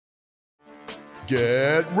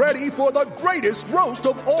Get ready for the greatest roast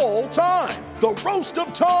of all time, the Roast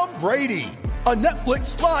of Tom Brady, a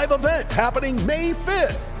Netflix live event happening May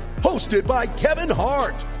 5th. Hosted by Kevin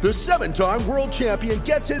Hart, the 7-time world champion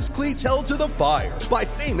gets his cleats held to the fire by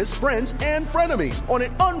famous friends and frenemies on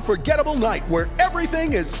an unforgettable night where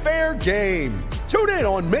everything is fair game. Tune in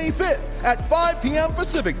on May 5th at 5 p.m.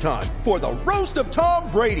 Pacific time for the Roast of Tom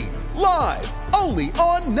Brady, live only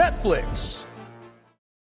on Netflix.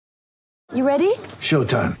 You ready?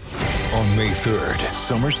 Showtime. On May 3rd,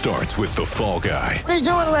 summer starts with The Fall Guy. What are you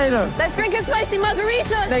doing later? Let's drink a spicy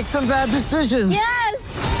margarita. Make some bad decisions. Yes!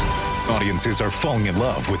 Audiences are falling in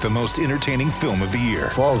love with the most entertaining film of the year.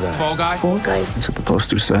 Fall Guy. Fall Guy? Fall guy. That's what the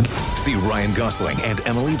poster said. See Ryan Gosling and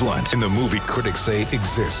Emily Blunt in the movie critics say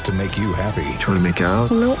exists to make you happy. Trying to make it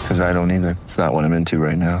out? Nope. Because I don't either. It's not what I'm into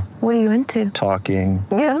right now. What are you into? Talking.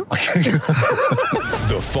 Yeah.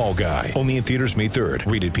 The Fall Guy. Only in theaters May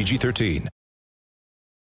 3rd. Rated PG-13.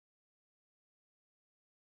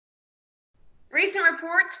 Recent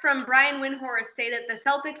reports from Brian Windhorst say that the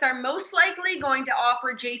Celtics are most likely going to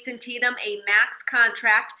offer Jason Tatum a max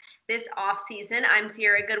contract this offseason. I'm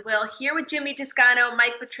Sierra Goodwill here with Jimmy Toscano,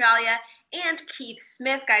 Mike Petraglia, and Keith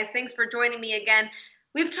Smith. Guys, thanks for joining me again.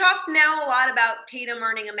 We've talked now a lot about Tatum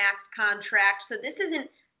earning a max contract, so this isn't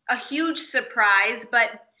a huge surprise,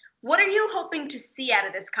 but what are you hoping to see out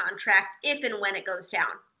of this contract if and when it goes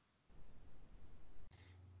down?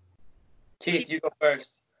 Keith, you go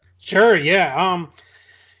first. Sure, yeah.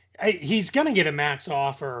 He's going to get a max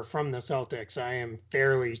offer from the Celtics. I am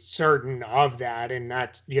fairly certain of that, and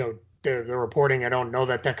that's, the reporting, I don't know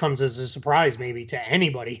that comes as a surprise maybe to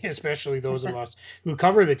anybody, especially those of us who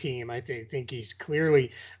cover the team. I think he's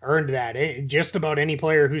clearly earned that. Just about any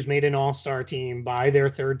player who's made an all-star team by their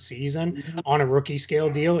third season on a rookie scale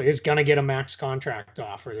deal is going to get a max contract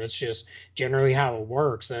offer. That's just generally how it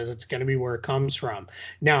works. That's going to be where it comes from.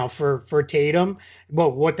 Now, for Tatum,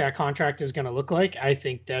 what that contract is going to look like, I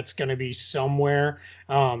think that's going to be somewhere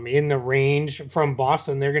in the range from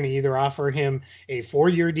Boston. They're going to either offer him a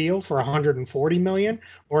 4-year deal for $140 million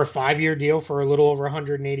or a 5-year deal for a little over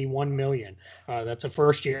 $181 million. That's a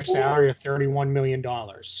first-year salary of $31 million.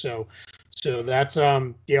 So that's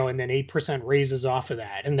and then 8% raises off of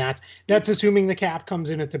that, and that's assuming the cap comes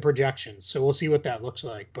in at the projections. So we'll see what that looks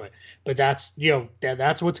like, but that's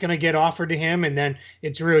that's what's going to get offered to him, and then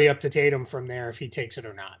it's really up to Tatum from there if he takes it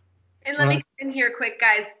or not. And let me get in here quick,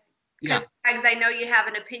 guys, because I know you have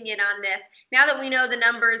an opinion on this. Now that we know the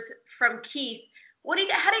numbers from Keith, how do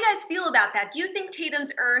you guys feel about that? Do you think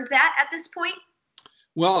Tatum's earned that at this point?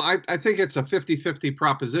 Well, I think it's a 50-50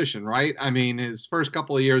 proposition, right? I mean, his first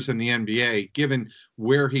couple of years in the NBA, given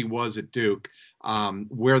where he was at Duke,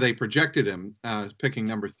 where they projected him, picking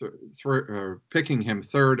him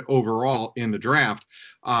third overall in the draft,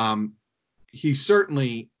 he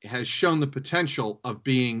certainly has shown the potential of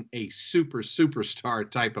being a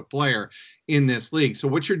superstar type of player in this league. So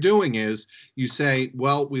what you're doing is you say,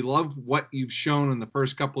 well, we love what you've shown in the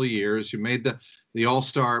first couple of years. You made the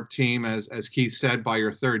all-star team, as Keith said, by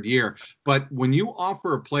your third year. But when you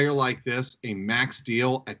offer a player like this a max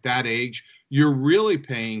deal at that age, you're really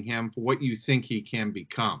paying him for what you think he can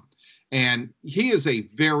become. And he is a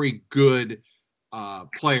very good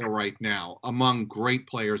player right now among great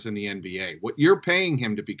players in the NBA. What you're paying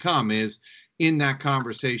him to become is in that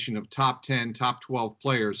conversation of top 10, top 12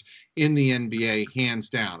 players in the NBA, hands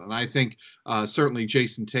down. And I think certainly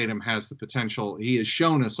Jason Tatum has the potential. He has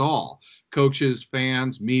shown us all, coaches,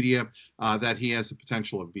 fans, media, that he has the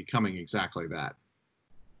potential of becoming exactly that.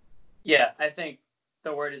 Yeah, I think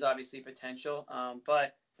the word is obviously potential,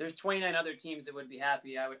 but there's 29 other teams that would be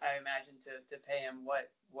happy, I imagine, to pay him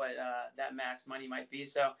what that max money might be.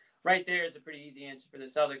 So right there is a pretty easy answer for the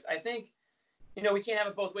Celtics. I think, we can't have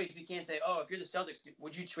it both ways. We can't say, oh, if you're the Celtics,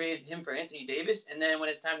 would you trade him for Anthony Davis? And then when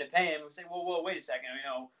it's time to pay him, we say, whoa, wait a second.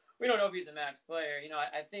 We don't know if he's a max player.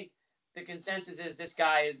 I think the consensus is this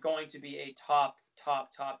guy is going to be a top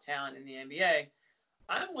talent in the NBA.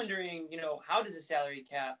 I'm wondering, how does the salary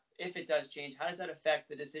cap, if it does change, how does that affect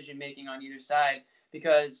the decision-making on either side?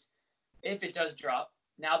 Because if it does drop,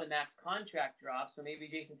 now the max contract drops. So maybe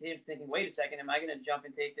Jason Tatum's thinking, wait a second, am I going to jump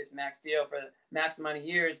and take this max deal for the max amount of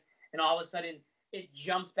years? And all of a sudden it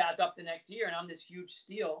jumps back up the next year and I'm this huge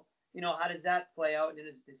steal. How does that play out? Do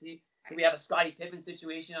we have a Scottie Pippen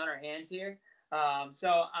situation on our hands here?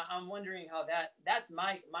 So I'm wondering how that's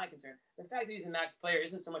my concern. The fact that he's a max player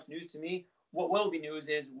isn't so much news to me. What will be news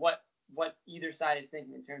is what either side is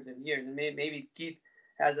thinking in terms of years. And maybe Keith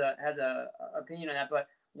has a opinion on that. But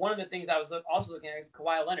one of the things I was also looking at is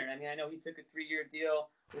Kawhi Leonard. I mean, I know he took a 3-year deal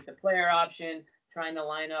with the player option, trying to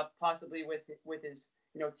line up possibly with his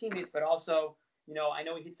teammates, but also I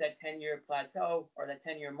know he hits that 10-year plateau, or that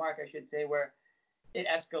 10-year mark, I should say, where it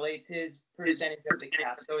escalates his percentage of the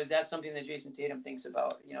cap. So is that something that Jason Tatum thinks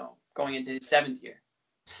about, going into his 7th year?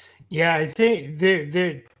 Yeah, I think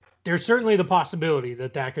there's certainly the possibility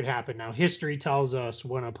that could happen. Now, history tells us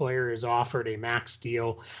when a player is offered a max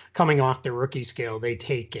deal coming off the rookie scale, they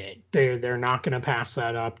take it. They're not going to pass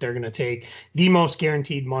that up. They're going to take the most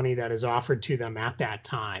guaranteed money that is offered to them at that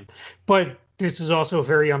time. But this is also a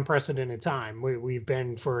very unprecedented time. We've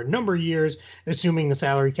been for a number of years assuming the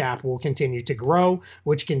salary cap will continue to grow,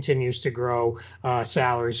 which continues to grow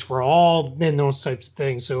salaries for all and those types of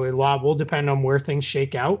things. So a lot will depend on where things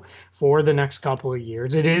shake out for the next couple of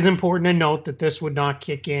years. It is important to note that this would not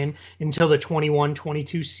kick in until the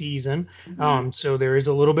 21-22 season. So there is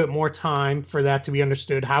a little bit more time for that to be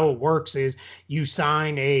understood. How it works is you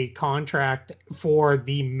sign a contract for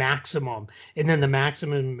the maximum, and then the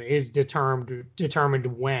maximum is determined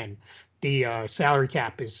when the salary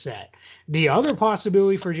cap is set. The other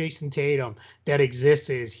possibility for Jason Tatum that exists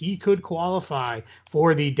is he could qualify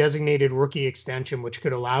for the designated rookie extension, which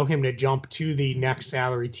could allow him to jump to the next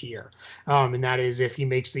salary tier. And that is if he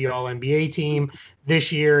makes the All-NBA team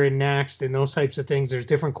this year and next and those types of things. There's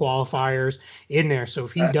different qualifiers in there. So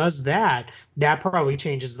if he does that, that probably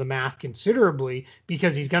changes the math considerably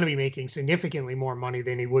because he's going to be making significantly more money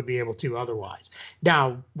than he would be able to otherwise.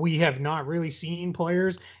 Now, we have not really seen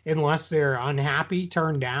players, unless they're unhappy,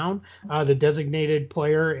 turn down the designated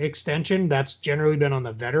player extension. That's generally been on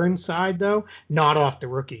the veteran side, though, not off the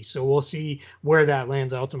rookie. So we'll see where that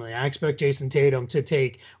lands ultimately. I expect Jason Tatum to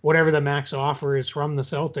take whatever the max offer is from the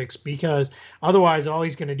Celtics, because otherwise all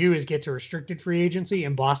he's going to do is get to restricted free agency,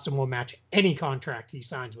 and Boston will match any contract he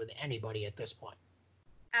signs with anybody at this point.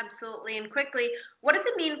 Absolutely. And quickly, what does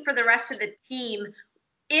it mean for the rest of the team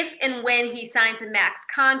if and when he signs a max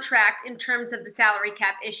contract in terms of the salary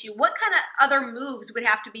cap issue? What kind of other moves would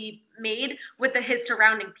have to be made with his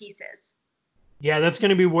surrounding pieces? Yeah, that's going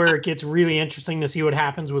to be where it gets really interesting to see what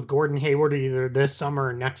happens with Gordon Hayward either this summer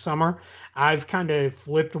or next summer. I've kind of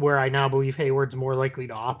flipped where I now believe Hayward's more likely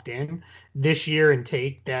to opt in this year and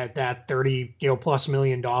take that $30 plus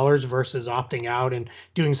million versus opting out and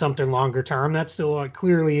doing something longer term. That still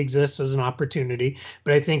clearly exists as an opportunity,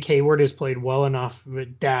 but I think Hayward has played well enough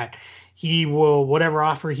that he will, whatever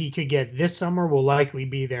offer he could get this summer will likely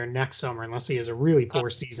be there next summer, unless he has a really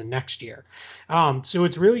poor season next year. So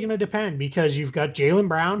it's really going to depend, because you've got Jaylen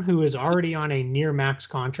Brown, who is already on a near max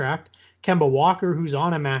contract, Kemba Walker, who's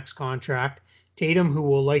on a max contract, Tatum, who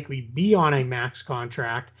will likely be on a max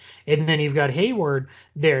contract, and then you've got Hayward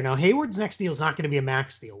there. Now, Hayward's next deal is not going to be a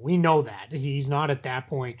max deal. We know that. He's not at that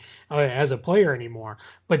point as a player anymore.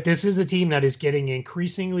 But this is a team that is getting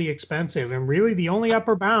increasingly expensive, and really the only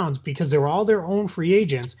upper bounds, because they're all their own free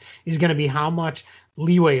agents, is going to be how much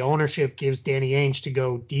leeway ownership gives Danny Ainge to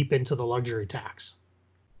go deep into the luxury tax.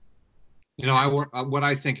 What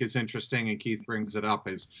I think is interesting, and Keith brings it up,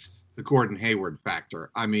 is the Gordon Hayward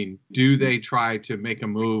factor. I mean, do they try to make a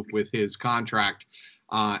move with his contract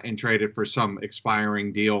and trade it for some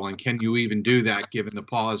expiring deal? And can you even do that given the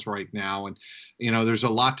pause right now? And, there's a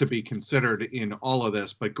lot to be considered in all of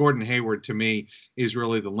this. But Gordon Hayward, to me, is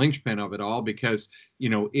really the linchpin of it all, because,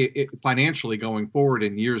 it financially going forward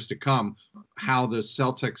in years to come, how the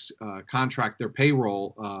Celtics contract their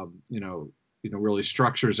payroll, really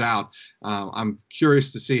structures out. I'm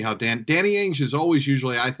curious to see how Danny Ainge has always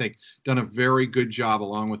usually, I think, done a very good job,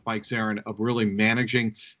 along with Mike Zarin, of really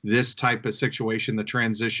managing this type of situation, the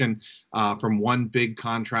transition from one big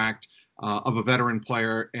contract of a veteran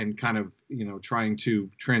player and kind of, trying to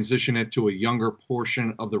transition it to a younger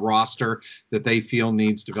portion of the roster that they feel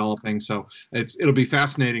needs developing. So it'll be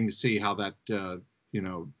fascinating to see how that,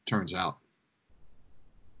 turns out.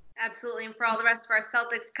 Absolutely. And for all the rest of our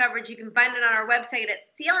Celtics coverage, you can find it on our website at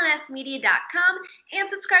clnsmedia.com and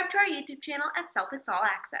subscribe to our YouTube channel at Celtics All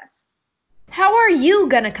Access. How are you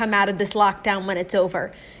going to come out of this lockdown when it's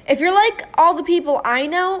over? If you're like all the people I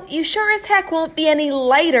know, you sure as heck won't be any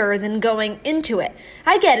lighter than going into it.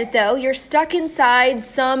 I get it though. You're stuck inside,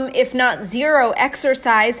 some, if not zero,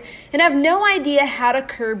 exercise, and have no idea how to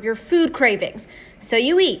curb your food cravings. So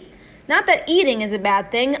you eat. Not that eating is a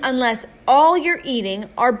bad thing, unless all you're eating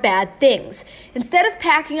are bad things. Instead of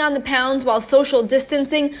packing on the pounds while social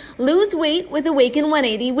distancing, lose weight with Awaken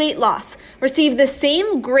 180 Weight Loss. Receive the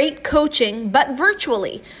same great coaching, but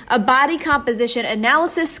virtually. A body composition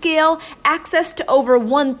analysis scale, access to over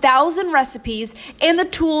 1,000 recipes, and the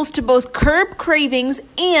tools to both curb cravings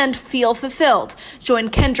and feel fulfilled. Join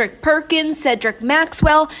Kendrick Perkins, Cedric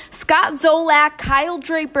Maxwell, Scott Zolak, Kyle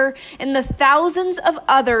Draper, and the thousands of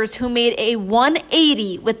others who made a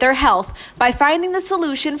 180 with their health health by finding the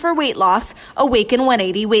solution for weight loss, Awaken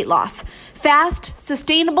 180 Weight Loss. Fast,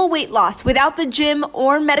 sustainable weight loss without the gym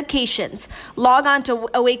or medications. Log on to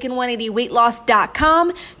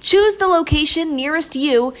awaken180weightloss.com, choose the location nearest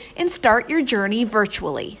you, and start your journey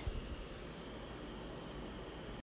virtually.